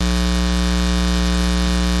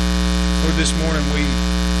this morning we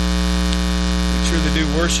truly do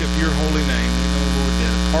worship your holy name. We know, Lord,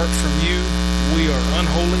 that apart from you, we are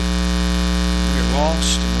unholy, we are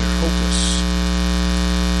lost, and we are hopeless.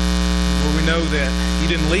 Lord, we know that you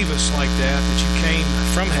didn't leave us like that you came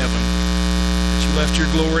from heaven, that you left your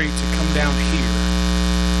glory to come down here,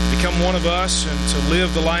 become one of us, and to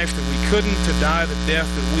live the life that we couldn't, to die the death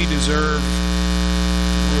that we deserve,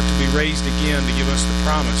 Lord, to be raised again, to give us the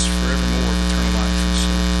promise forevermore of eternal life. And so,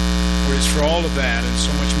 Lord, it's for all of that and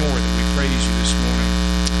so much more that we praise you this morning.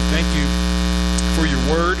 Thank you for your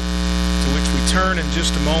word, to which we turn in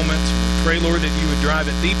just a moment. We pray, Lord, that you would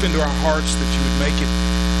drive it deep into our hearts, that you would make it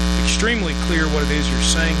extremely clear what it is you're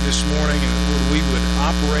saying this morning, and Lord, we would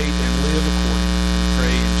operate and live accordingly. We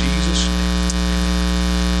pray in Jesus' name.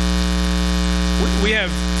 We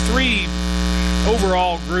have three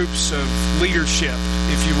overall groups of leadership,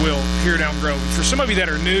 if you will, here at Elm Grove. For some of you that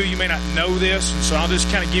are new, you may not know this, and so I'll just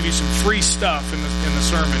kind of give you some free stuff in the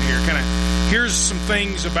sermon here. Here's some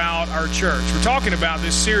things about our church. We're talking about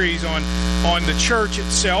this series on the church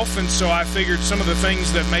itself, and so I figured some of the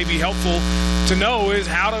things that may be helpful to know is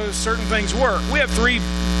how do certain things work. We have three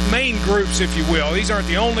main groups, if you will. These aren't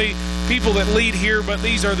the only people that lead here, but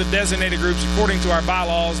these are the designated groups according to our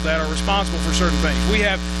bylaws that are responsible for certain things. We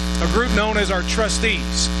have a group known as our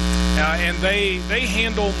trustees, and they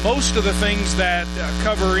handle most of the things that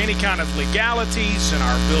cover any kind of legalities in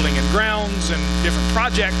our building and grounds and different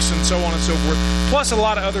projects and so on and so forth, plus a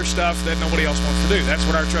lot of other stuff that nobody else wants to do. That's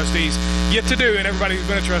what our trustees get to do, and everybody who's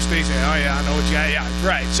been a trustee says, oh yeah, I know what you got, yeah,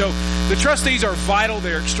 right. So the trustees are vital,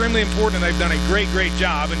 they're extremely important, and they've done a great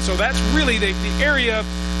job, and so that's really the area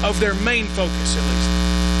of their main focus, at least.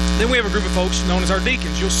 Then we have a group of folks known as our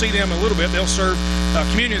deacons. You'll see them a little bit. They'll serve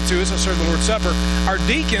communion to us. They'll serve the Lord's Supper. Our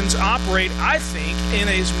deacons operate, I think, in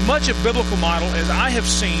as much a biblical model as I have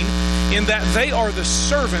seen, in that they are the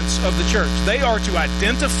servants of the church. They are to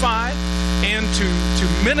identify and to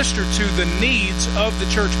minister to the needs of the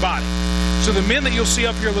church body. So the men that you'll see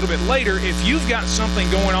up here a little bit later, if you've got something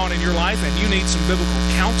going on in your life and you need some biblical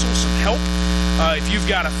counsel, some help, if you've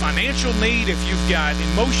got a financial need, if you've got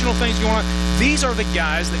emotional things going on, these are the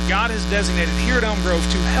guys that God has designated here at Elm Grove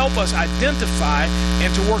to help us identify and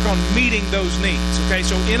to work on meeting those needs. Okay,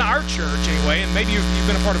 so in our church anyway, and maybe you've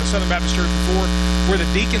been a part of a Southern Baptist church before, where the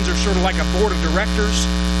deacons are sort of like a board of directors,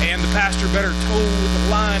 and the pastor better toe the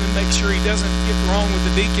line and make sure he doesn't get wrong with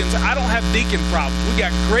the deacons. I don't have deacon problems. We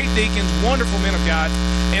got great deacons, wonderful men of God,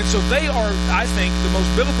 and so they are, I think, the most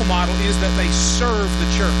biblical model is that they serve the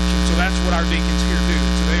church, and so that's what our deacons here do.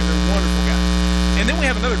 So they're wonderful guys. And then we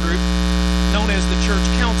have another group known as the Church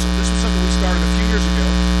Council. This was something we started a few years ago,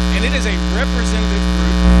 and it is a representative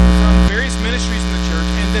group from various ministries in the church,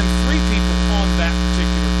 and then three people on that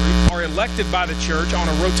particular group are elected by the church on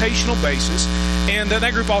a rotational basis, and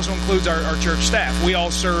that group also includes our church staff. We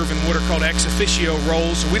all serve in what are called ex officio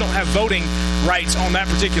roles, so we don't have voting rights on that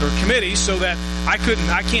particular committee, so that I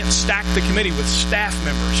can't stack the committee with staff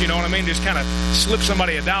members, you know what I mean? Just kind of slip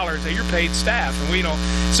somebody $1 and say, you're paid staff, and we don't.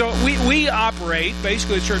 So we operate,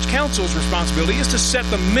 basically the church council's responsibility is to set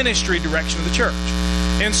the ministry direction of the church.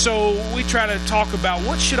 And so we try to talk about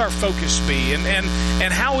what should our focus be, and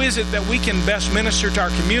how is it that we can best minister to our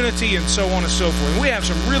community, and so on and so forth. And we have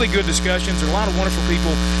some really good discussions. There are a lot of wonderful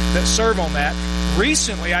people that serve on that.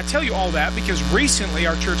 Recently, I tell you all that because recently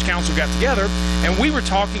our church council got together, and we were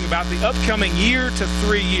talking about the upcoming year to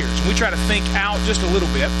 3 years. And we try to think out just a little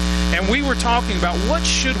bit, and we were talking about what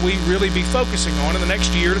should we really be focusing on in the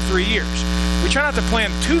next year to 3 years. We try not to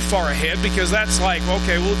plan too far ahead because that's like,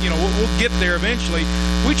 okay, well, we'll get there eventually.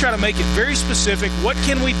 We try to make it very specific. What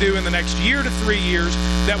can we do in the next year to 3 years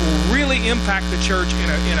that will really impact the church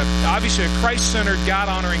in a obviously a Christ-centered,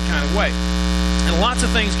 God-honoring kind of way? And lots of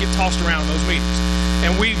things get tossed around in those meetings.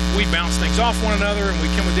 And we bounce things off one another, and we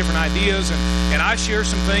come with different ideas, and I share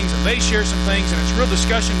some things, and they share some things, and it's real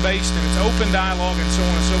discussion-based, and it's open dialogue, and so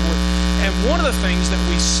on and so forth. And one of the things that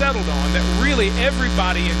we settled on, that really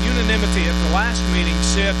everybody in unanimity at the last meeting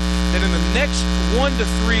said that in the next 1 to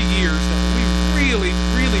 3 years that we really,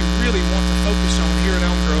 really, really want to focus on here at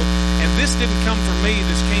Elm Grove, and this didn't come from me,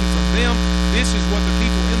 this came from them. This is what the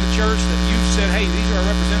people in the church that you've said, hey, these are our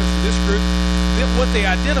representatives for this group. What they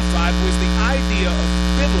identified was the idea of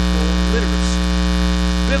biblical literacy.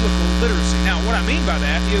 Biblical literacy. Now, what I mean by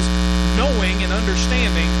that is knowing and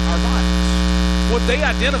understanding our Bibles. What they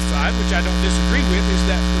identified, which I don't disagree with, is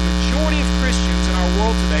that the majority of Christians in our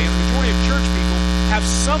world today, and the majority of church people, have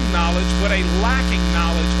some knowledge, but a lacking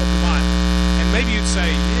knowledge of the Bible. And maybe you'd say,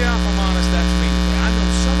 yeah, if I'm honest, that's me today. I know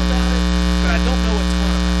some about it, but I don't know a ton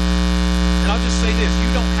about it. And I'll just say this, you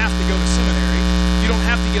don't have to go to seminary. You don't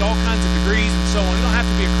have to get get all kinds of degrees and so on. You don't have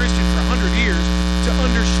to be a Christian for 100 years to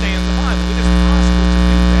understand the Bible. It is possible to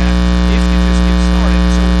do that if you just get started.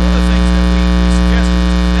 So one of the things that we suggested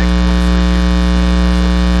was the next 1 to 3 years,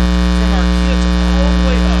 from our kids all the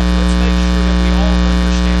way up, let's make sure that we all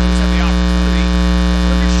understand, at least have the opportunity to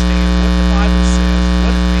understand what the Bible says,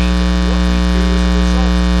 what it means, and what we do as a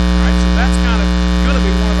result of it. All right? So that's kind of going to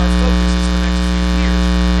be one of our focuses the next few years.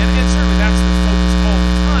 And certainly that's the focus all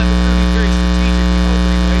the time, but we're going to be very strategic, we hope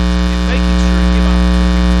anyway, in making sure to give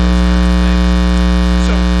opportunity for those kinds of things.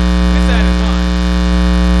 So with that in mind,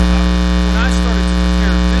 when I started to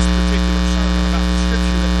prepare this particular sermon about the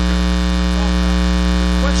scripture that we're going to talk about, the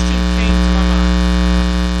question came to my mind,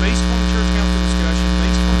 based on church council discussion,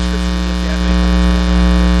 based on the scripture we look at, based on what's going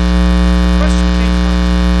on in the world, the question came to my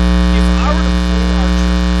mind, if I were to pull our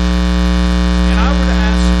church, and I were to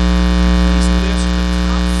ask you, please list the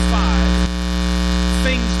top 5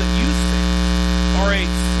 things that you think are a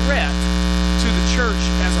threat to the church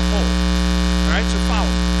as a whole. All right, so follow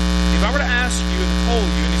me. If I were to ask you and to poll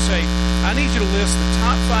you and you say, I need you to list the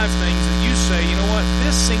top 5 things that you say, you know what,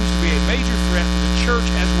 this seems to be a major threat to the church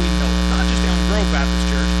as we know it. Not just Elm Grove Baptist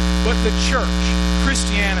Church, but the church,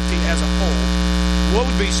 Christianity as a whole. What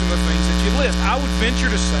would be some of the things that you list? I would venture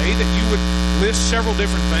to say that you would list several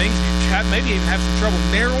different things. You maybe even have some trouble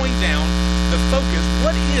narrowing down the focus.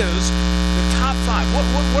 What is the top 5?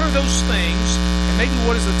 What are those things? And maybe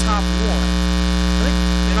what is the top 1? I think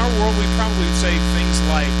in our world we probably would say things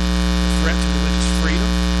like threat to religious freedom.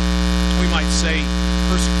 We might say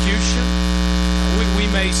persecution. We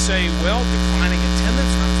may say, well, declining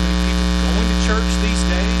attendance. Not as many people going to church these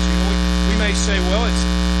days. You know, we may say, well, it's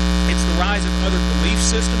the rise of other belief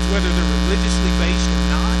systems, whether they're religiously based or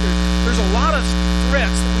not. There's a lot of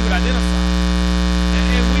threats that we would identify.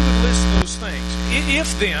 And we would list those things. If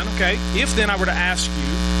then I were to ask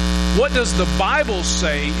you, what does the Bible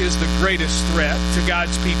say is the greatest threat to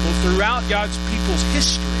God's people throughout God's people's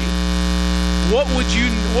history? What would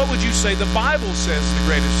you say the Bible says is the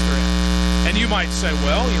greatest threat? And you might say,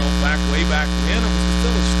 well, you know, way back when it was the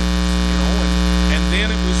Philistines, you know, and then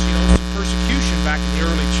it was, you know, some persecution back in the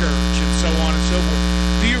early church and so on and so forth.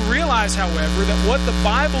 Do you realize, however, that what the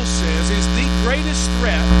Bible says is the greatest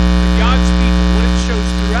threat to God's people, what it shows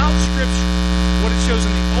throughout Scripture, what it shows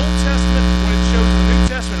in the Old Testament, what it shows in the New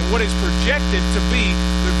Testament, and what is projected to be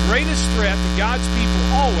the greatest threat to God's people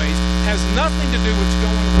always, has nothing to do with what's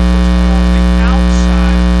going on on the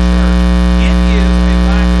outside of the church. It is a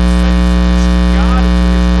lack of faithfulness to God and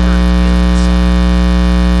to His Word inside.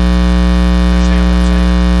 Understand what I'm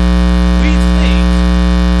saying? We think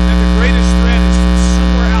that the greatest threat is from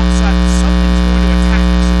somewhere outside. Something's going to attack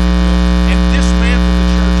us, if you will, and dismantle the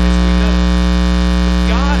church as we know it. But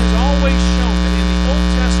God has always shown that in the Old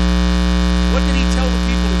Testament, what did He tell the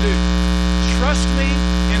people to do? Trust me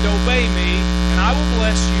and obey me, and I will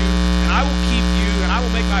bless you, and I will keep you, and I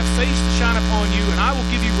will make my face to shine upon you, and I will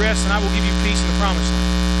give you rest, and I will give you peace in the promised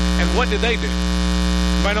land. And what did they do?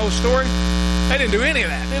 Anybody know the story? They didn't do any of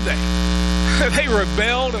that, did they? They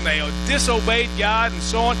rebelled and they disobeyed God and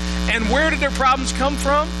so on. And where did their problems come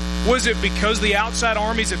from? Was it because the outside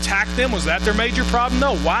armies attacked them? Was that their major problem?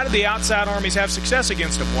 No. Why did the outside armies have success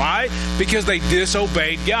against them? Why? Because they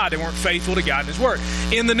disobeyed God. They weren't faithful to God and His Word.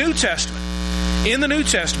 In the New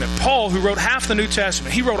Testament, Paul, who wrote half the New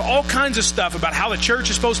Testament, he wrote all kinds of stuff about how the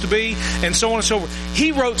church is supposed to be and so on and so forth.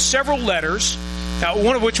 He wrote several letters,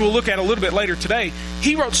 one of which we'll look at a little bit later today.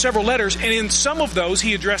 He wrote several letters, and in some of those,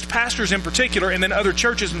 he addressed pastors in particular and then other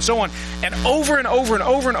churches and so on. And over and over and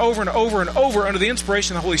over and over and over and over, under the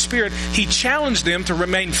inspiration of the Holy Spirit, he challenged them to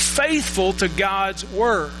remain faithful to God's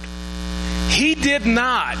Word. He did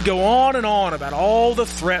not go on and on about all the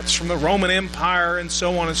threats from the Roman Empire and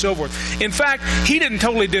so on and so forth. In fact, he didn't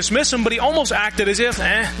totally dismiss them, but he almost acted as if,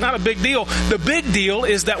 not a big deal. The big deal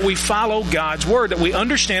is that we follow God's Word, that we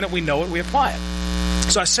understand it, we know it, we apply it.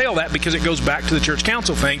 So I say all that because it goes back to the church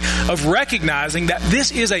council thing of recognizing that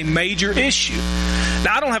this is a major issue.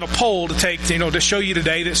 Now, I don't have a poll to take, to show you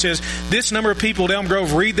today that says this number of people at Elm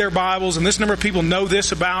Grove read their Bibles and this number of people know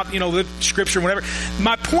this about, the Scripture, whatever.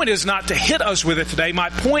 My point is not to hit us with it today. My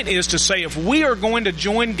point is to say if we are going to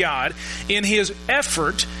join God in His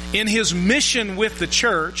effort, in His mission with the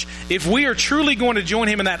church, if we are truly going to join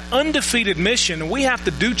Him in that undefeated mission, we have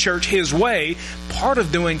to do church His way. Part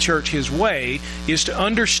of doing church His way is to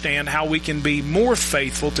understand how we can be more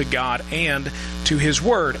faithful to God and to His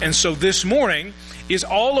Word. And so this morning is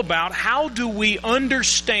all about how do we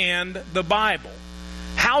understand the Bible?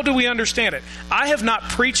 How do we understand it? I have not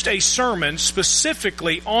preached a sermon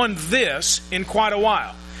specifically on this in quite a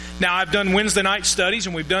while. Now, I've done Wednesday night studies,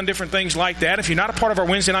 and we've done different things like that. If you're not a part of our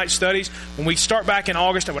Wednesday night studies, when we start back in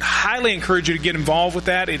August, I would highly encourage you to get involved with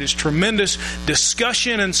that. It is tremendous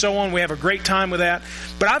discussion and so on. We have a great time with that.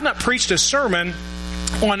 But I've not preached a sermon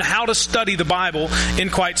on how to study the Bible in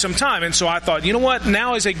quite some time. And so I thought, you know what?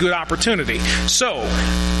 Now is a good opportunity. So,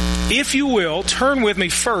 if you will, turn with me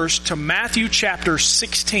first to Matthew chapter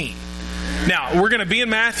 16. Now, we're going to be in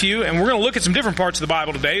Matthew, and we're going to look at some different parts of the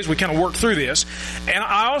Bible today as we kind of work through this. And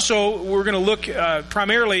we're going to look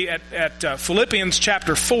primarily at Philippians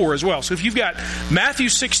chapter 4 as well. So if you've got Matthew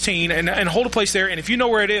 16 and hold a place there, and if you know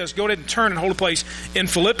where it is, go ahead and turn and hold a place in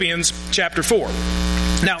Philippians chapter 4.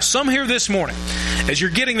 Now, some here this morning, as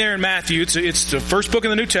you're getting there in Matthew, it's the first book in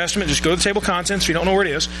the New Testament. Just go to the table of contents if you don't know where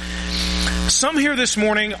it is. Some here this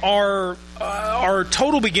morning are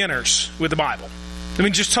total beginners with the Bible. I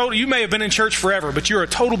mean, just total. You may have been in church forever, but you're a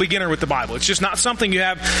total beginner with the Bible. It's just not something you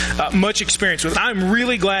have much experience with. I'm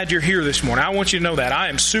really glad you're here this morning. I want you to know that. I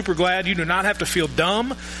am super glad. You do not have to feel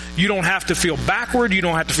dumb. You don't have to feel backward. You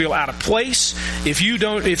don't have to feel out of place. If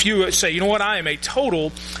you say, you know what, I am a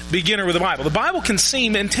total beginner with the Bible. The Bible can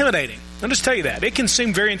seem intimidating. I'll just tell you that. It can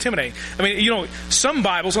seem very intimidating. I mean, some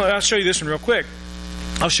Bibles, I'll show you this one real quick.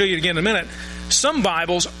 I'll show you it again in a minute. Some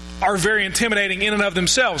Bibles are very intimidating in and of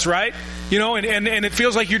themselves, right? And it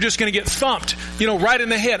feels like you're just going to get thumped, right in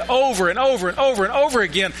the head over and over and over and over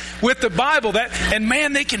again with the Bible. And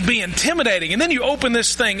man, they can be intimidating. And then you open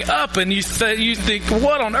this thing up and you think,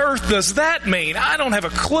 what on earth does that mean? I don't have a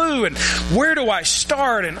clue. And where do I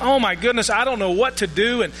start? And oh my goodness, I don't know what to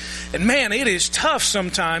do. And man, it is tough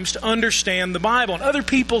sometimes to understand the Bible. And other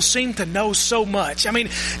people seem to know so much. I mean,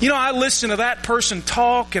 I listen to that person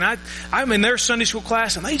talk, and I'm in their Sunday school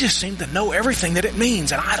class, and they just seem to know everything that it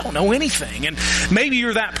means, and I don't know anything. And maybe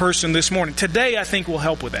you're that person this morning. Today, I think, will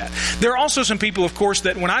help with that. There are also some people, of course,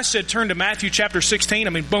 that when I said turn to Matthew chapter 16, I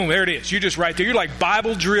mean, boom, there it is. You're just right there. You're like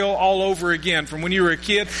Bible drill all over again from when you were a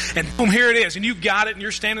kid, and boom, here it is. And you got it, and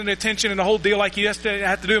you're standing at attention and the whole deal like you have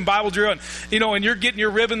to do in Bible drill, and and you're getting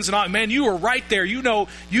your ribbons and all. Man, you are right there. You know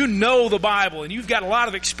the Bible, and you've got a lot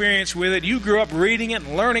of experience with it. You grew up reading it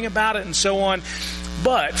and learning about it and so on.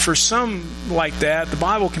 But for some like that, the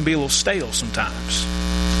Bible can be a little stale sometimes.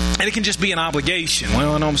 And it can just be an obligation.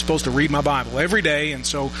 Well, I know I'm supposed to read my Bible every day, and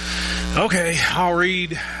so, okay, I'll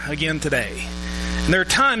read again today. And there are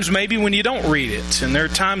times maybe when you don't read it, and there are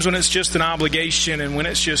times when it's just an obligation and when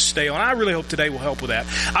it's just stale. And I really hope today will help with that.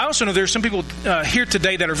 I also know there's some people here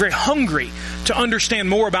today that are very hungry to understand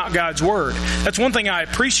more about God's Word. That's one thing I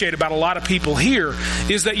appreciate about a lot of people here,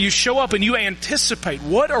 is that you show up and you anticipate,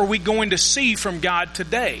 what are we going to see from God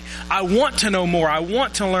today? I want to know more. I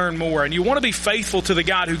want to learn more. And you want to be faithful to the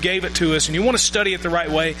God who gave it to us, and you want to study it the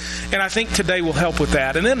right way. And I think today will help with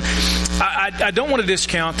that. And then I don't want to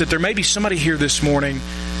discount that there may be somebody here this morning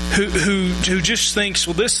who just thinks,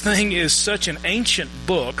 well, this thing is such an ancient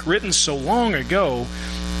book written so long ago,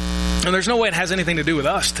 and there's no way it has anything to do with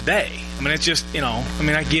us today. I mean, it's just,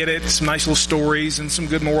 I get it, some nice little stories and some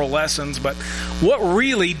good moral lessons, but what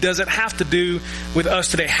really does it have to do with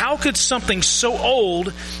us today? How could something so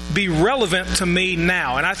old be relevant to me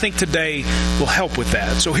now? And I think today will help with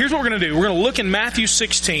that. So here's what we're going to do. We're going to look in Matthew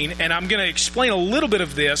 16, and I'm going to explain a little bit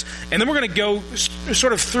of this, and then we're going to go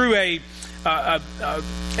sort of through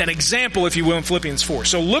an example, if you will, in Philippians 4.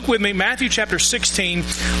 So look with me, Matthew chapter 16,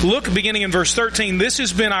 look beginning in verse 13. This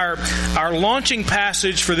has been our launching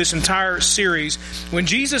passage for this entire series. When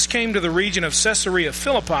Jesus came to the region of Caesarea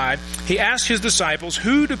Philippi, he asked his disciples,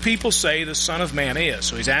 who do people say the Son of Man is?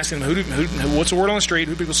 So he's asking them, what's the word on the street?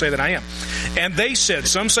 Who do people say that I am? And they said,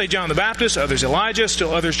 some say John the Baptist, others Elijah, still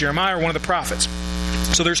others Jeremiah, or one of the prophets.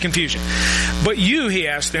 So there's confusion. But you, he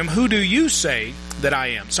asked them, who do you say that I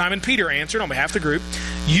am? Simon Peter answered on behalf of the group,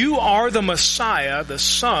 you are the Messiah, the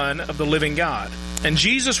Son of the living God. And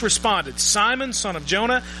Jesus responded, Simon, son of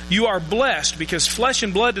Jonah, you are blessed, because flesh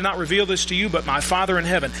and blood did not reveal this to you, but my Father in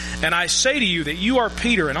heaven. And I say to you that you are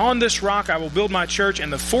Peter, and on this rock I will build my church,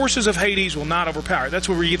 and the forces of Hades will not overpower it. That's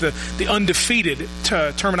where we get the undefeated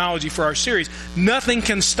terminology for our series. Nothing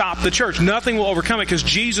can stop the church. Nothing will overcome it, because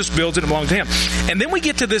Jesus builds it and belongs to him. And then we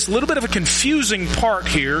get to this little bit of a confusing part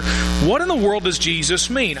here. What in the world does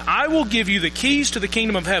Jesus mean? I will give you the keys to the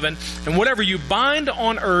kingdom of heaven, and whatever you bind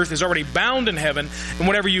on earth is already bound in heaven, and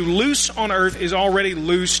whatever you loose on earth is already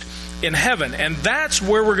loosed in heaven. And that's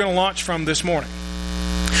where we're going to launch from this morning.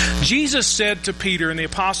 Jesus said to Peter and the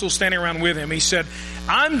apostles standing around with him, he said,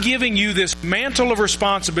 I'm giving you this mantle of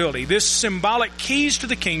responsibility, this symbolic keys to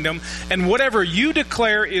the kingdom, and whatever you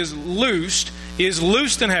declare is loosed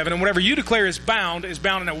in heaven, and whatever you declare is bound in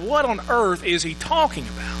heaven. What on earth is he talking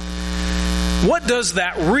about? What does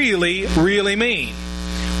that really, really mean?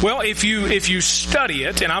 Well, if you study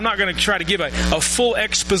it, and I'm not going to try to give a full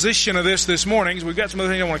exposition of this morning, because we've got some other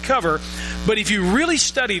things I want to cover, but if you really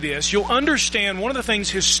study this, you'll understand one of the things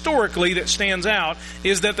historically that stands out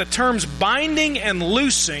is that the terms binding and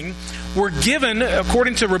loosing were given,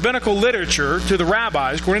 according to rabbinical literature, to the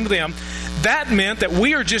rabbis, according to them. That meant that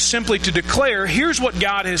we are just simply to declare, here's what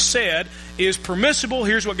God has said is permissible,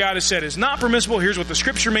 here's what God has said is not permissible, here's what the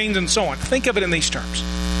Scripture means, and so on. Think of it in these terms.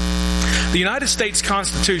 The United States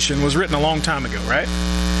Constitution was written a long time ago, right?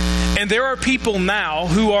 And there are people now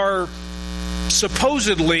who are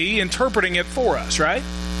supposedly interpreting it for us, right?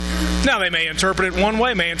 Now, they may interpret it one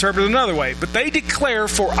way, may interpret it another way, but they declare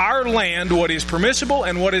for our land what is permissible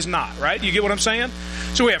and what is not, right? You get what I'm saying?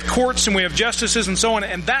 So we have courts and we have justices and so on,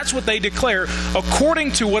 and that's what they declare.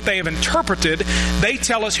 According to what they have interpreted, they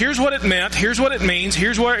tell us, here's what it meant, here's what it means,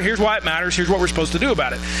 here's why it matters, here's what we're supposed to do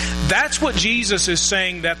about it. That's what Jesus is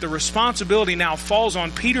saying, that the responsibility now falls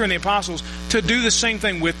on Peter and the apostles to do the same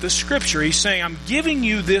thing with the Scripture. He's saying, I'm giving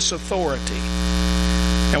you this authority.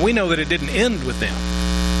 And we know that it didn't end with them.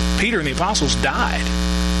 Peter and the apostles died.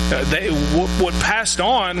 What passed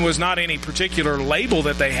on was not any particular label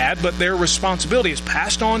that they had, but their responsibility is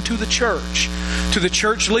passed on to the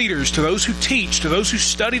church leaders, to those who teach, to those who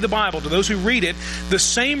study the Bible, to those who read it. The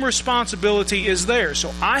same responsibility is theirs.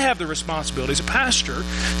 So I have the responsibility as a pastor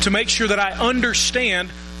to make sure that I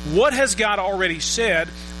understand what has God already said.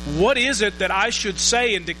 What is it that I should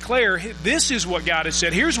say and declare? This is what God has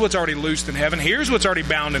said. Here's what's already loosed in heaven. Here's what's already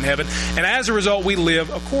bound in heaven. And as a result, we live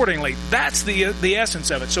accordingly. That's the essence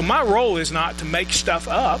of it. So my role is not to make stuff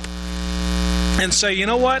up and say, you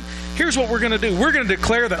know what? Here's what we're going to do. We're going to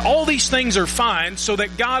declare that all these things are fine so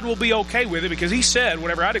that God will be okay with it, because He said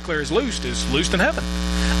whatever I declare is loosed in heaven.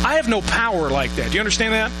 I have no power like that. Do you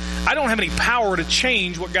understand that? I don't have any power to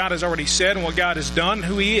change what God has already said and what God has done,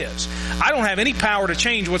 who He is. I don't have any power to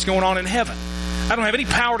change what's going on in heaven. I don't have any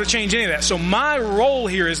power to change any of that. So my role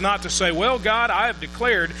here is not to say, well, God, I have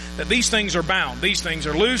declared that these things are bound, these things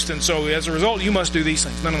are loosed, and so as a result, you must do these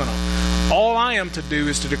things. No. All I am to do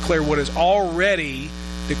is to declare what is already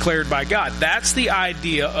declared by God. That's the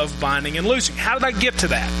idea of binding and loosing. How did I get to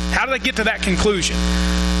that? How did I get to that conclusion?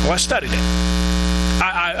 Well, I studied it.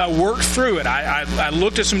 I worked through it. I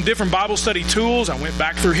looked at some different Bible study tools. I went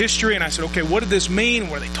back through history and I said, okay, what did this mean?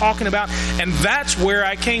 What are they talking about? And that's where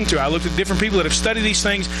I came to. I looked at different people that have studied these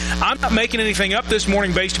things. I'm not making anything up this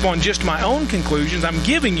morning based upon just my own conclusions. I'm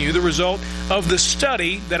giving you the result of the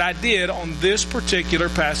study that I did on this particular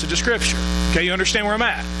passage of Scripture. Okay, you understand where I'm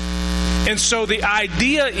at? And so the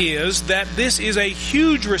idea is that this is a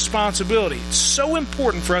huge responsibility. It's so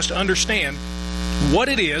important for us to understand what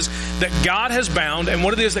it is that God has bound and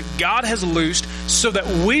what it is that God has loosed, so that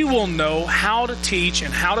we will know how to teach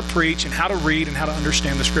and how to preach and how to read and how to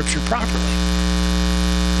understand the Scripture properly.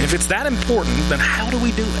 And if it's that important, then how do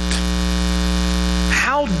we do it?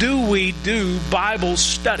 How do we do Bible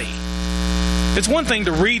study? It's one thing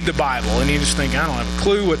to read the Bible and you just think, I don't have a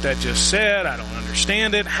clue what that just said, I don't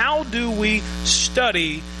understand it. How do we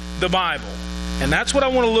study the Bible? And that's what I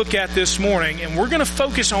want to look at this morning. And we're going to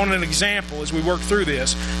focus on an example as we work through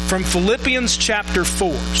this from Philippians chapter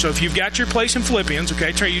 4. So if you've got your place in Philippians,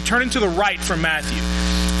 okay, you turn into the right from Matthew.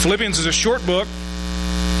 Philippians is a short book.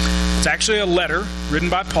 It's actually a letter written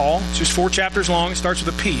by Paul. It's just 4 chapters long. It starts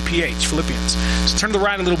with a P, P-H, Philippians. So turn to the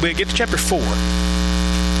right a little bit. Get to chapter 4.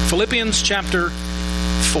 Philippians chapter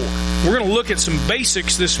 4. We're going to look at some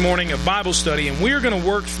basics this morning of Bible study, and we're going to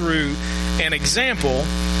work through an example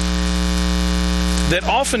that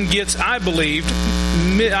often gets, I believe,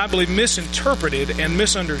 misinterpreted and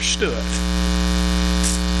misunderstood.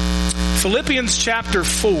 Philippians chapter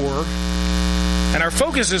 4, and our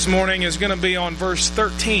focus this morning is going to be on verse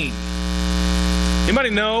 13.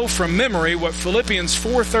 Anybody know from memory what Philippians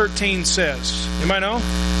 4:13 says? Anybody know?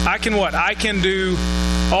 I can what? I can do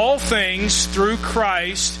all things through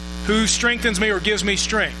Christ who strengthens me or gives me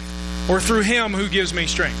strength. Or through Him who gives me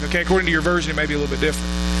strength. Okay, according to your version, it may be a little bit different.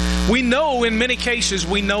 We know in many cases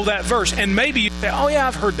we know that verse. And maybe you say, oh yeah,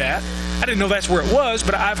 I've heard that. I didn't know that's where it was,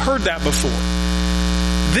 but I've heard that before.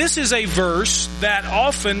 This is a verse that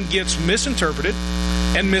often gets misinterpreted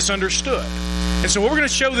and misunderstood. And so what we're going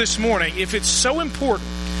to show this morning, if it's so important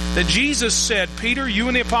that Jesus said, Peter, you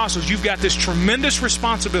and the apostles, you've got this tremendous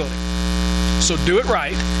responsibility. So do it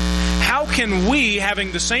right. How can we,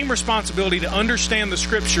 having the same responsibility to understand the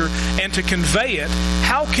Scripture and to convey it,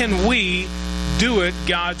 how can we do it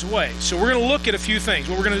God's way. So we're going to look at a few things.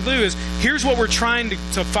 What we're going to do is, here's what we're trying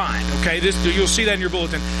to find, okay? You'll see that in your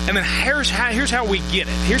bulletin. And then here's how we get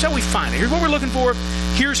it. Here's how we find it. Here's what we're looking for.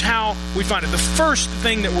 Here's how we find it. The first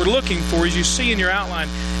thing that we're looking for, as you see in your outline,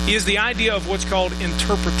 is the idea of what's called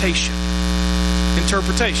interpretation.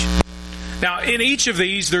 Interpretation. Now, in each of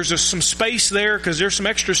these, there's some space there because there's some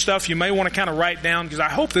extra stuff you may want to kind of write down, because I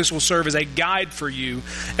hope this will serve as a guide for you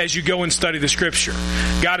as you go and study the Scripture.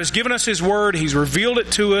 God has given us His Word. He's revealed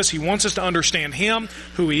it to us. He wants us to understand Him,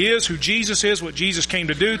 who He is, who Jesus is, what Jesus came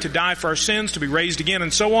to do, to die for our sins, to be raised again,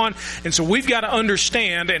 and so on. And so we've got to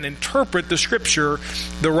understand and interpret the Scripture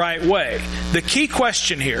the right way. The key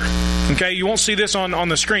question here, okay, you won't see this on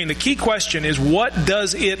the screen. The key question is, what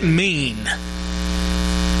does it mean?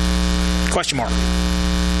 Question mark.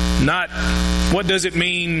 Not what does it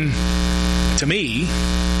mean to me,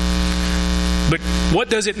 but what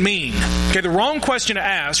does it mean? Okay, the wrong question to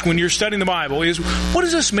ask when you're studying the Bible is, what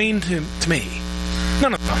does this mean to me?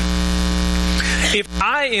 No. If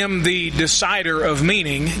I am the decider of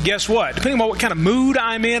meaning, guess what? Depending on what kind of mood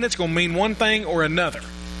I'm in, it's going to mean one thing or another.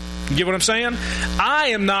 You get what I'm saying?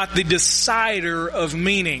 I am not the decider of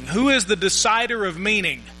meaning. Who is the decider of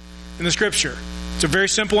meaning in the Scripture? It's a very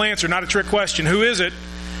simple answer, not a trick question. Who is it?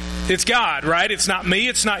 It's God, right? It's not me,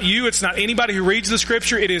 it's not you, it's not anybody who reads the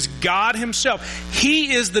Scripture. It is God Himself.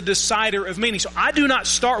 He is the decider of meaning. So I do not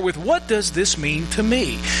start with, what does this mean to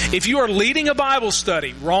me? If you are leading a Bible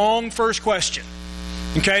study, wrong first question.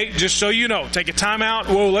 Okay, just so you know, take a time out.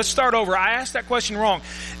 Whoa, let's start over. I asked that question wrong.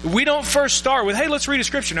 We don't first start with, hey, let's read a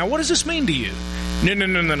Scripture. Now, what does this mean to you?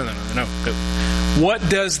 No. What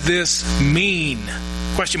does this mean?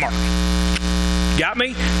 Question mark. Got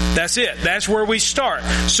me? That's it. That's where we start.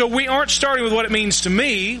 So we aren't starting with what it means to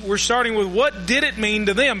me. We're starting with what did it mean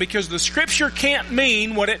to them, because the Scripture can't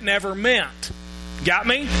mean what it never meant. Got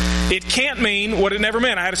me? It can't mean what it never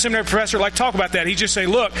meant. I had a seminary professor talk about that. He'd just say,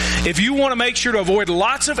 look, if you want to make sure to avoid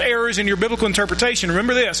lots of errors in your biblical interpretation,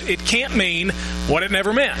 remember this, it can't mean what it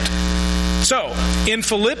never meant. So, in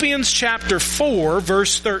Philippians chapter 4,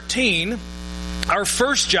 verse 13, our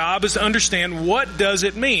first job is to understand, what does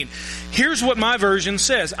it mean? Here's what my version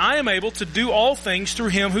says. I am able to do all things through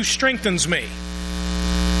Him who strengthens me.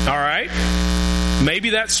 All right? Maybe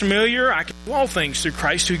that's familiar. I can do all things through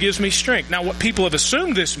Christ who gives me strength. Now, what people have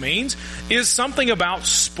assumed this means is something about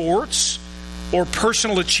sports or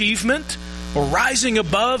personal achievement or rising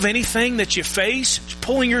above anything that you face,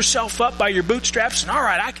 pulling yourself up by your bootstraps, and all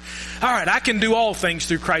right, I can do all things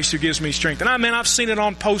through Christ who gives me strength. And I've seen it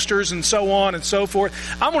on posters and so on and so forth.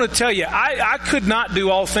 I'm going to tell you, I could not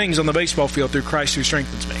do all things on the baseball field through Christ who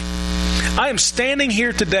strengthens me. I am standing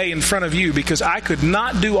here today in front of you because I could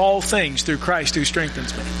not do all things through Christ who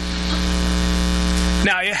strengthens me.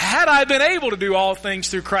 Now, had I been able to do all things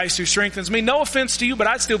through Christ who strengthens me, no offense to you, but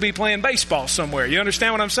I'd still be playing baseball somewhere. You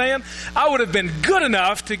understand what I'm saying? I would have been good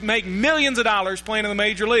enough to make millions of dollars playing in the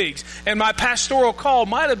major leagues. And my pastoral call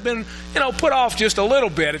might have been, put off just a little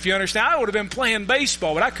bit, if you understand. I would have been playing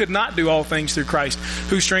baseball, but I could not do all things through Christ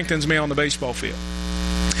who strengthens me on the baseball field.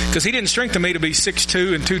 Because He didn't strengthen me to be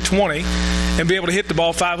 6'2" and 220 and be able to hit the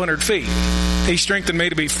ball 500 feet. He strengthened me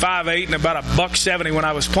to be 5'8" and about $170 when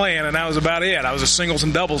I was playing, and that was about it. I was a singles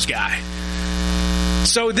and doubles guy.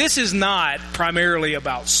 So this is not primarily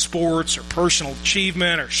about sports or personal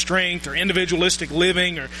achievement or strength or individualistic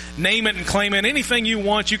living or name it and claim it. Anything you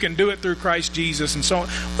want, you can do it through Christ Jesus and so on.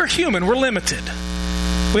 We're human. We're limited.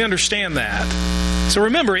 We understand that. So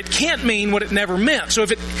remember, it can't mean what it never meant. So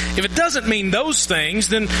if it doesn't mean those things,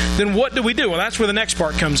 then what do we do? Well, that's where the next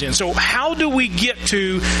part comes in. So how do we get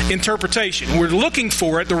to interpretation? We're looking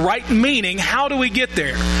for it, the right meaning. How do we get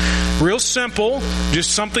there? Real simple,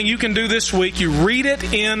 just something you can do this week. You read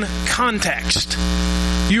it in context.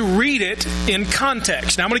 You read it in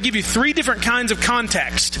context. Now I'm going to give you 3 different kinds of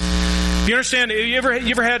context. You understand? You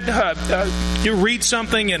ever had you read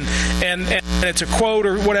something and it's a quote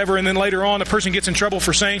or whatever, and then later on the person gets in trouble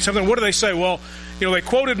for saying something. What do they say? Well, they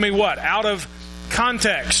quoted me what? Out of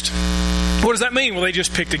context. What does that mean? Well, they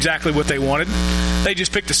just picked exactly what they wanted. They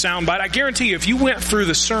just picked a soundbite. I guarantee you, if you went through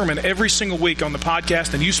the sermon every single week on the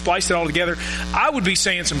podcast and you spliced it all together, I would be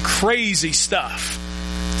saying some crazy stuff.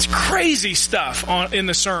 It's crazy stuff in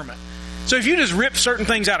the sermon. So if you just rip certain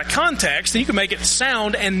things out of context, then you can make it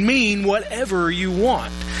sound and mean whatever you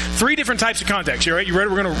want. 3 different types of context. You ready? We're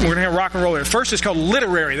gonna have rock and roll here. First is called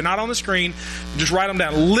literary. They're not on the screen. Just write them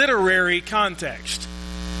down. Literary context.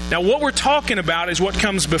 Now, what we're talking about is what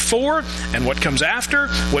comes before and what comes after,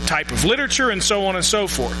 what type of literature, and so on and so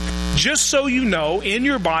forth. Just so you know, in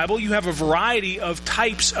your Bible, you have a variety of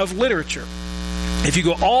types of literature. If you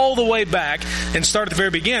go all the way back and start at the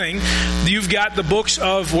very beginning, you've got the books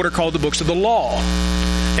of what are called the books of the law.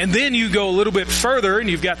 And then you go a little bit further and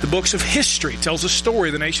you've got the books of history. It tells the story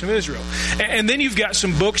of the nation of Israel. And then you've got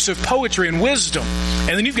some books of poetry and wisdom.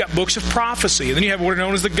 And then you've got books of prophecy. And then you have what are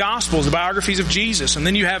known as the Gospels, the biographies of Jesus. And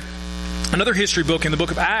then you have another history book in the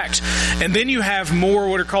book of Acts. And then you have more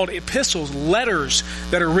what are called epistles, letters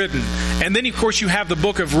that are written. And then, of course, you have the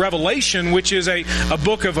book of Revelation, which is a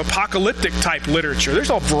book of apocalyptic type literature. There's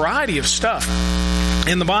a variety of stuff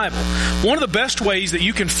in the Bible. One of the best ways that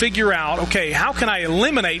you can figure out, okay, how can I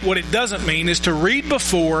eliminate what it doesn't mean, is to read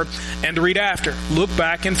before and to read after. Look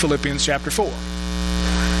back in Philippians chapter 4.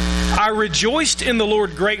 I rejoiced in the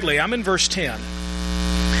Lord greatly. I'm in verse 10.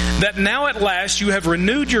 That now at last you have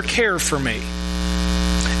renewed your care for me.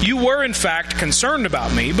 You were in fact concerned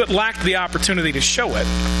about me, but lacked the opportunity to show it.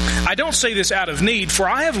 I don't say this out of need, for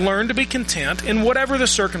I have learned to be content in whatever the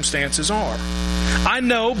circumstances are. I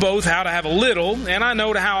know both how to have a little and I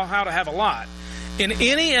know how to have a lot. In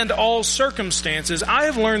any and all circumstances, I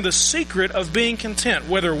have learned the secret of being content,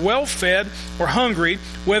 whether well-fed or hungry,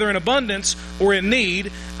 whether in abundance or in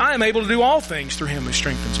need. I am able to do all things through Him who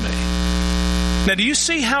strengthens me. Now, do you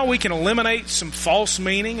see how we can eliminate some false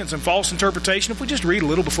meaning and some false interpretation if we just read a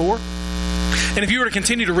little before? And if you were to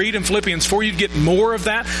continue to read in Philippians 4, you'd get more of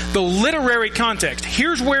that. The literary context.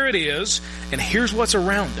 Here's where it is, and here's what's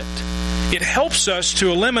around it. It helps us to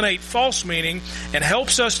eliminate false meaning and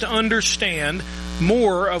helps us to understand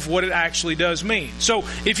more of what it actually does mean. So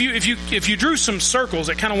if you drew some circles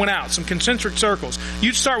that kind of went out, some concentric circles,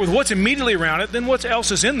 you'd start with what's immediately around it, then what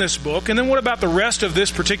else is in this book, and then what about the rest of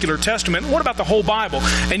this particular testament, and what about the whole Bible?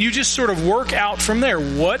 And you just sort of work out from there.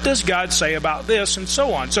 What does God say about this, and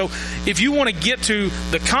so on. So if you want to get to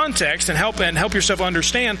the context and help yourself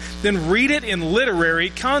understand, then read it in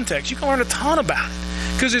literary context. You can learn a ton about it.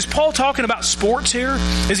 Because is Paul talking about sports here?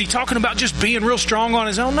 Is he talking about just being real strong on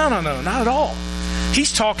his own? No, not at all.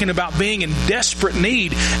 He's talking about being in desperate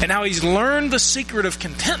need and how he's learned the secret of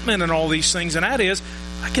contentment and all these things, and that is,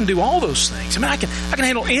 I can do all those things. I mean, I can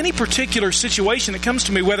handle any particular situation that comes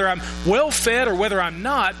to me, whether I'm well-fed or whether I'm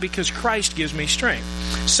not, because Christ gives me strength.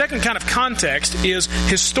 Second kind of context is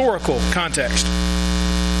historical context.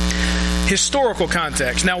 Historical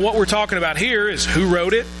context. Now, what we're talking about here is who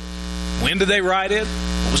wrote it, when did they write it,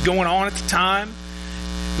 what was going on at the time.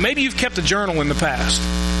 Maybe you've kept a journal in the past.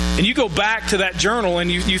 And you go back to that journal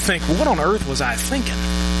and you think, what on earth was I thinking?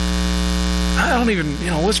 I don't even,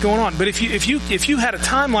 what's going on. But if you had a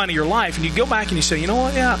timeline of your life and you go back and you say, you know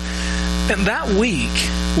what, yeah, and that week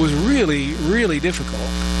was really, really difficult.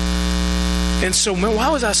 And so, why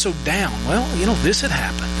was I so down? Well, this had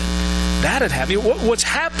happened. That had happened. What's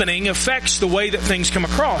happening affects the way that things come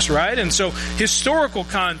across, right? And so, historical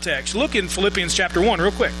context. Look in Philippians chapter 1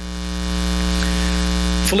 real quick.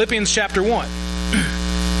 Philippians chapter 1.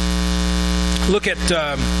 Look at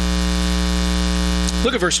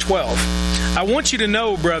verse 12. I want you to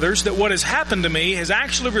know, brothers, that what has happened to me has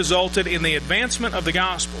actually resulted in the advancement of the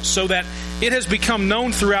gospel, so that it has become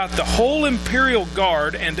known throughout the whole imperial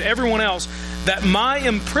guard and to everyone else that my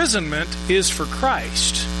imprisonment is for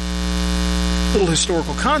Christ. Little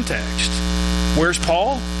historical context. Where's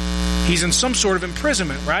Paul? He's in some sort of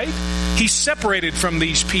imprisonment, right? He's separated from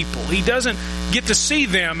these people. He doesn't get to see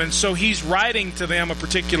them, and so he's writing to them a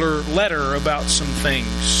particular letter about some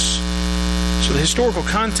things. So the historical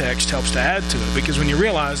context helps to add to it, because when you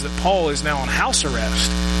realize that Paul is now on house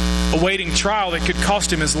arrest, awaiting trial that could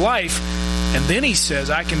cost him his life, and then he says,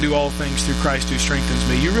 I can do all things through Christ who strengthens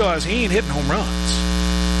me, you realize he ain't hitting home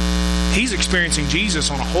runs. He's experiencing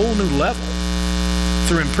Jesus on a whole new level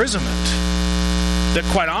through imprisonment that,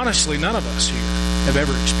 quite honestly, none of us here have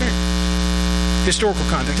ever experienced. Historical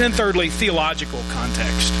context. And thirdly, theological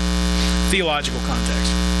context. Theological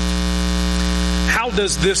context. How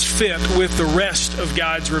does this fit with the rest of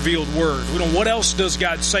God's revealed Word? What else does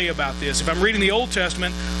God say about this? If I'm reading the Old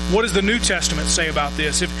Testament, what does the New Testament say about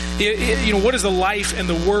this? What does the life and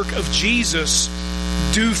the work of Jesus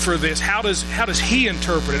do for this? How does He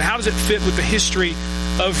interpret it? How does it fit with the history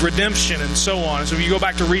of redemption and so on? So you go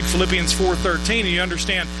back to read Philippians 4:13 and you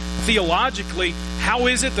understand theologically, how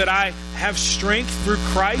is it that I have strength through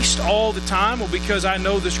Christ all the time? Well, because I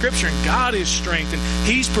know the Scripture, and God is strength, and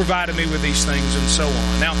He's provided me with these things and so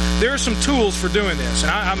on. Now, there are some tools for doing this,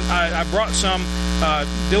 and I brought some.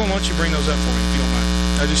 Dylan, why don't you bring those up for me, if you don't mind?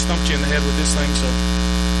 I just thumped you in the head with this thing, so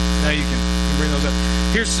now you can bring those up.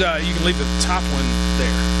 Here's, you can leave the top one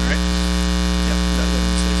there, all right? Yep, that little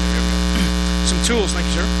one stays there. There we go. some tools. Thank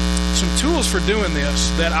you, sir. Some tools for doing this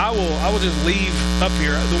that I will just leave up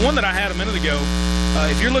here. The one that I had a minute ago,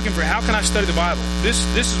 if you're looking for how can I study the Bible, this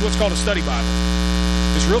is what's called a study Bible.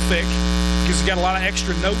 It's real thick because it's got a lot of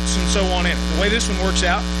extra notes and so on in it. The way this one works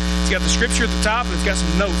out, it's got the scripture at the top and it's got some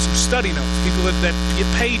notes, some study notes. People that get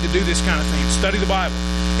paid to do this kind of thing, study the Bible.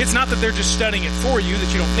 It's not that they're just studying it for you, that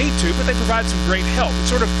you don't need to, but they provide some great help. It's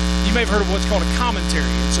sort of, you may have heard of what's called a commentary,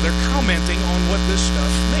 and so they're commenting on what this stuff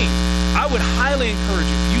means. I would highly encourage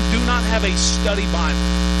you, if you do not have a study Bible,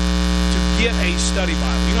 to get a study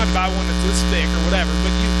Bible. You don't have to buy one that's this thick or whatever,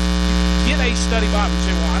 but you get a study Bible. You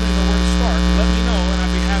say, well, I don't know where to start. Let me know, and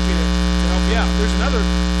I'd be happy to help you out. There's another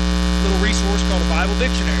little resource called a Bible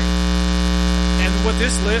dictionary. And what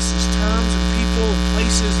this lists is terms and people and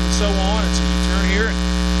places and so on. And so you turn here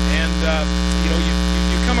and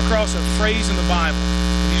you come across a phrase in the Bible.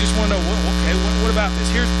 And you just want to know, what about this?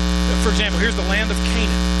 Here's, for example, here's the land of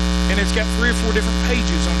Canaan. And it's got 3 or 4 different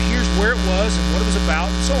pages on here's where it was and what it was about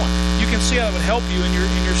and so on. You can see how it would help you in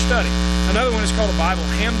your study. Another one is called a Bible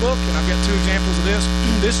handbook, and I've got 2 examples of this.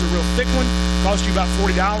 This is a real thick one. Cost you about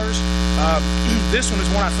 $40. This one is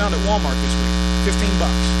one I found at Walmart this week, $15.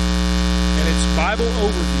 And it's Bible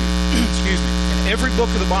overview. Excuse me. And every book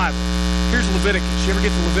of the Bible. Here's Leviticus. You ever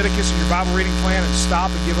get to Leviticus in your Bible reading plan and stop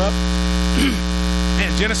and give up?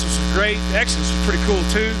 Man, Genesis was great. Exodus was pretty cool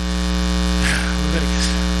too. Leviticus.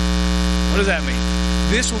 What does that mean?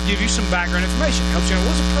 This will give you some background information. Helps you know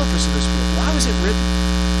what's the purpose of this book. Why was it written?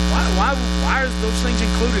 Why are those things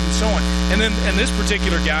included and so on? And this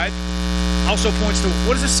particular guide also points to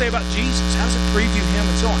what does this say about Jesus? How does it preview him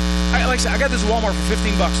and so on? Like I said, I got this at Walmart for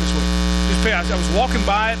 $15 this week. I was walking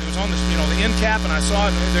by it. It was on the end cap, and I saw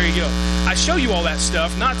it. And there you go. I show you all that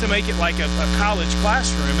stuff not to make it like a college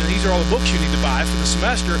classroom, and these are all the books you need to buy for the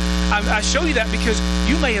semester. I show you that because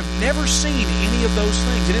you may have never seen any of those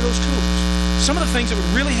things, any of those tools. Some of the things that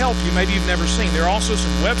would really help you, maybe you've never seen. There are also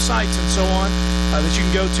some websites and so on that you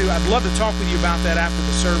can go to. I'd love to talk with you about that after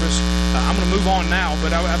the service. I'm going to move on now,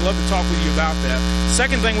 but I'd love to talk with you about that.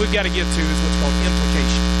 Second thing we've got to get to is what's called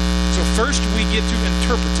implication. So first we get to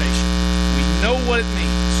interpretation. We know what it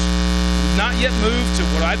means. We've not yet moved to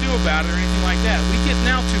what I do about it or anything like that. We get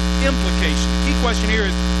now to implication. The key question here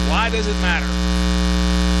is, why does it matter?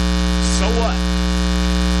 So what?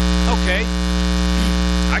 Okay,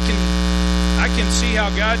 I can see how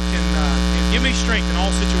God can give me strength in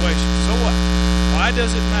all situations. So what? Why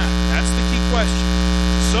does it matter? That's the key question.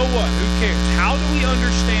 So what? Who cares? How do we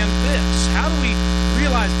understand this? How do we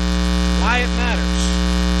realize why it matters?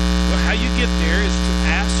 Well, how you get there is to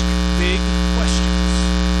ask big questions.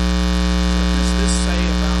 What does this say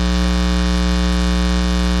about God?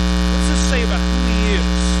 What does this say about who He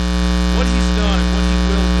is, what He's done, and what He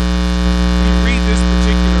will do? When you read this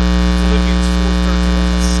particular Philippians 4:13, what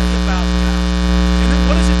does it say about God? And then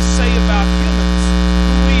what does it say about humans,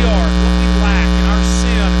 who we are, what we lack, and our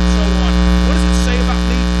sin, and so on? What does it say about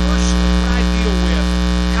me personally, what I deal with,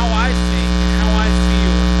 how I think, and how I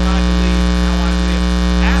feel, and what I believe, and how I live?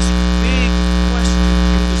 Ask big questions.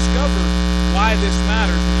 You'll discover why this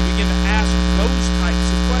matters when you begin to ask those types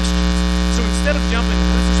of questions. So instead of jumping,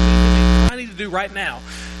 what does this mean to me? What do I need to do right now?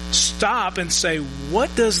 Stop and say,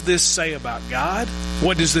 what does this say about God?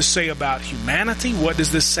 What does this say about humanity? What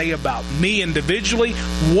does this say about me individually?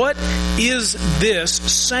 What is this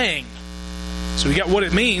saying? So we got what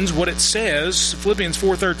it means, what it says. Philippians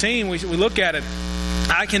 4:13, we look at it.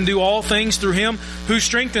 I can do all things through Him who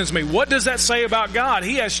strengthens me. What does that say about God?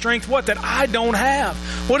 He has strength, what? That I don't have.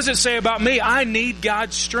 What does it say about me? I need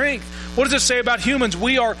God's strength. What does it say about humans?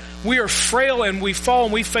 We are frail and we fall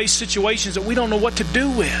and we face situations that we don't know what to do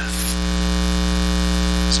with.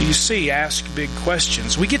 So you see, ask big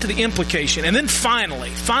questions. We get to the implication. And then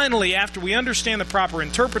finally, after we understand the proper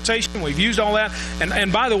interpretation, we've used all that.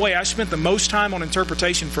 And by the way, I spent the most time on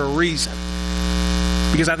interpretation for a reason.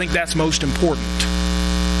 Because I think that's most important.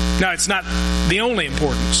 Now, it's not the only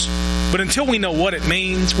importance. But until we know what it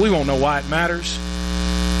means, we won't know why it matters.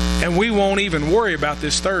 And we won't even worry about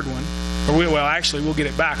this third one. We'll get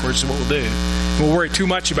it backwards is what we'll do. We'll worry too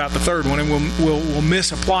much about the third one and we'll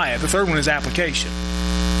misapply it. The third one is application.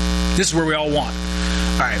 This is where we all want.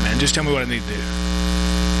 All right, man, just tell me what I need to do.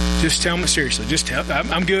 Just tell me, seriously,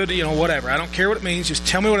 I'm good, whatever. I don't care what it means. Just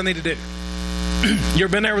tell me what I need to do. You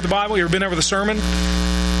ever been there with the Bible? You ever been there with a sermon?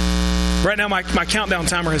 Right now, my countdown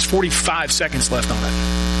timer has 45 seconds left on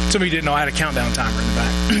it. Some of you didn't know I had a countdown timer in the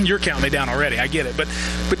back. You're counting me down already. I get it. But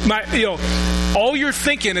all you're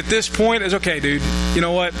thinking at this point is, okay, dude, you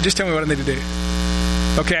know what? Just tell me what I need to do.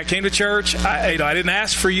 Okay, I came to church. I didn't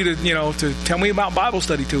ask for you to tell me about Bible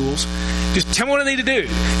study tools. Just tell me what I need to do.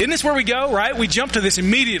 Isn't this where we go, right? We jump to this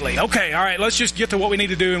immediately. Okay, all right, let's just get to what we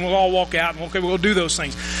need to do, and we'll all walk out, and okay, we'll do those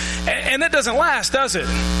things. And that doesn't last, does it?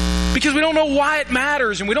 Because we don't know why it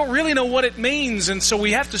matters, and we don't really know what it means, and so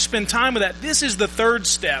we have to spend time with that. This is the third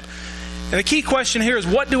step. And the key question here is,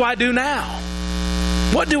 what do I do now?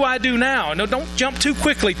 What do I do now? No, don't jump too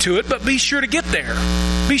quickly to it, but be sure to get there.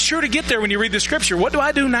 Be sure to get there when you read the Scripture. What do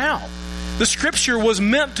I do now? The Scripture was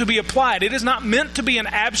meant to be applied. It is not meant to be an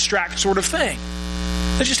abstract sort of thing.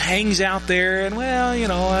 It just hangs out there and,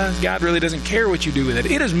 God really doesn't care what you do with it.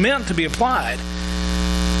 It is meant to be applied.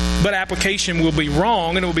 But application will be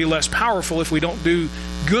wrong, and it will be less powerful if we don't do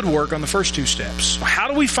good work on the first two steps. How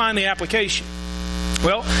do we find the application?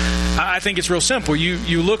 Well, I think it's real simple.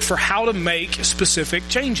 You look for how to make specific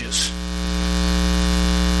changes.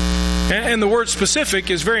 And the word specific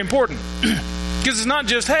is very important. Because it's not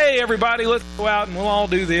just, hey, everybody, let's go out and we'll all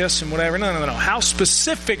do this and whatever. No. How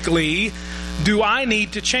specifically do I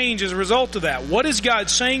need to change as a result of that? What is God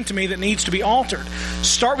saying to me that needs to be altered?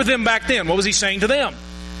 Start with them back then. What was he saying to them?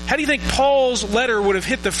 How do you think Paul's letter would have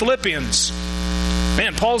hit the Philippians?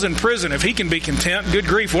 Man, Paul's in prison. If he can be content, good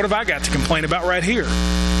grief, what have I got to complain about right here?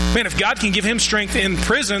 Man, if God can give him strength in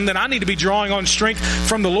prison, then I need to be drawing on strength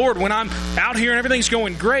from the Lord when I'm out here and everything's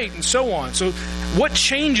going great and so on. So what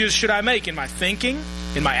changes should I make in my thinking,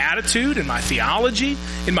 in my attitude, in my theology,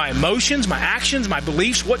 in my emotions, my actions, my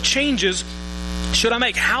beliefs? What changes should I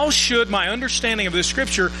make? How should my understanding of this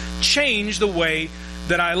Scripture change the way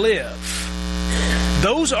that I live?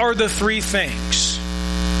 Those are the three things: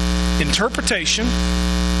 interpretation,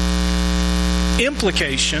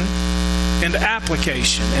 implication, and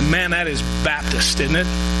application. And man, that is Baptist, isn't it?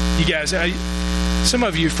 You guys, some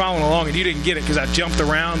of you are following along and you didn't get it because I jumped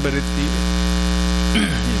around, but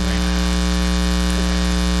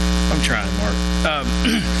I'm trying, Mark.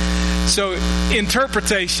 So,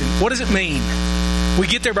 interpretation, what does it mean? We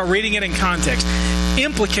get there by reading it in context.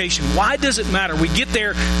 Implication, why does it matter? We get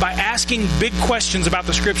there by asking big questions about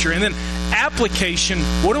the Scripture. And then application,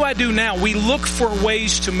 what do I do now? We look for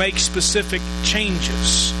ways to make specific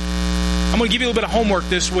changes. I'm going to give you a little bit of homework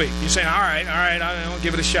this week. You're saying, all right, I'll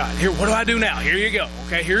give it a shot. Here, what do I do now? Here you go.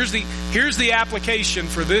 Okay, here's the application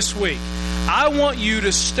for this week. I want you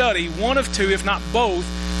to study one of two, if not both,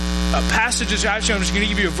 passages. Actually, I'm just going to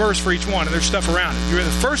give you a verse for each one, and there's stuff around it. The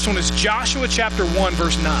first one is Joshua chapter 1,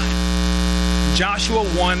 verse 9. Joshua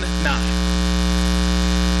 1:9.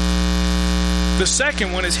 The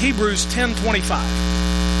second one is Hebrews 10:25.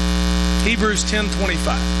 Hebrews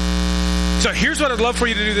 10:25. So here's what I'd love for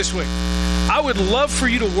you to do this week. I would love for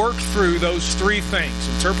you to work through those three things: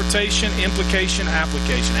 interpretation, implication,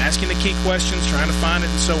 application. Asking the key questions, trying to find it,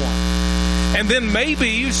 and so on. And then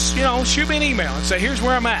maybe, shoot me an email and say, here's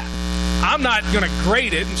where I'm at. I'm not going to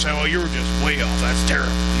grade it and say, oh, you're just way off. That's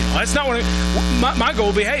terrible. That's not what my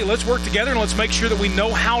goal will be. Hey, let's work together and let's make sure that we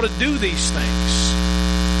know how to do these things.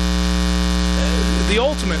 The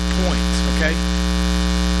ultimate point, okay?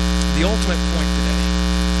 The ultimate point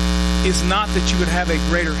today is not that you would have a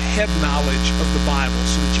greater head knowledge of the Bible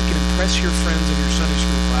so that you can impress your friends in your Sunday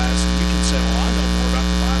school class and you can say, oh, I know more about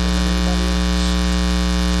the Bible than anybody else.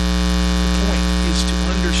 The point is to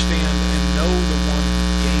understand and know the one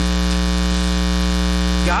who gave it.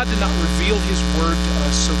 God did not reveal His Word to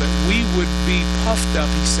us so that we would be puffed up,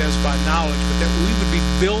 He says, by knowledge, but that we would be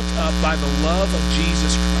built up by the love of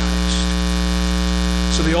Jesus Christ.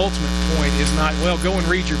 So the ultimate point is not, well, go and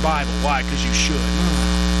read your Bible. Why? Because you should.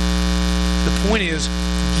 The point is,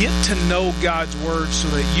 get to know God's Word so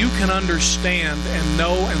that you can understand and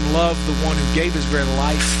know and love the one who gave His very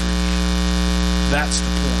life for you. That's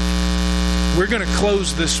the point. We're going to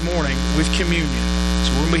close this morning with communion.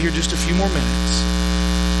 So we're going to be here just a few more minutes.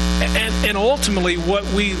 And ultimately, what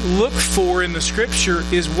we look for in the Scripture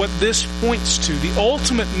is what this points to. The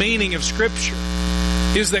ultimate meaning of Scripture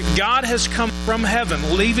is that God has come from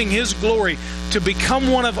heaven, leaving His glory to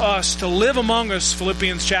become one of us, to live among us,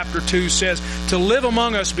 Philippians chapter 2 says, to live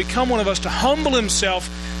among us, become one of us, to humble Himself,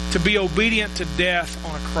 to be obedient to death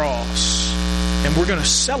on a cross. And we're going to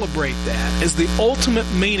celebrate that as the ultimate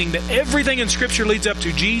meaning that everything in Scripture leads up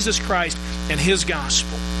to, Jesus Christ and His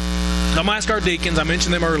gospel. So I'm going to ask our deacons, I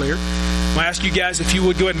mentioned them earlier, I'm going to ask you guys if you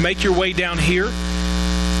would go ahead and make your way down here.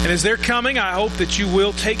 And as they're coming, I hope that you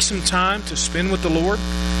will take some time to spend with the Lord.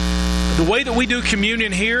 The way that we do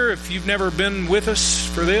communion here, if you've never been with us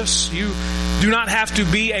for this, you do not have to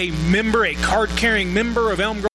be a member, a card-carrying member of Elm Grove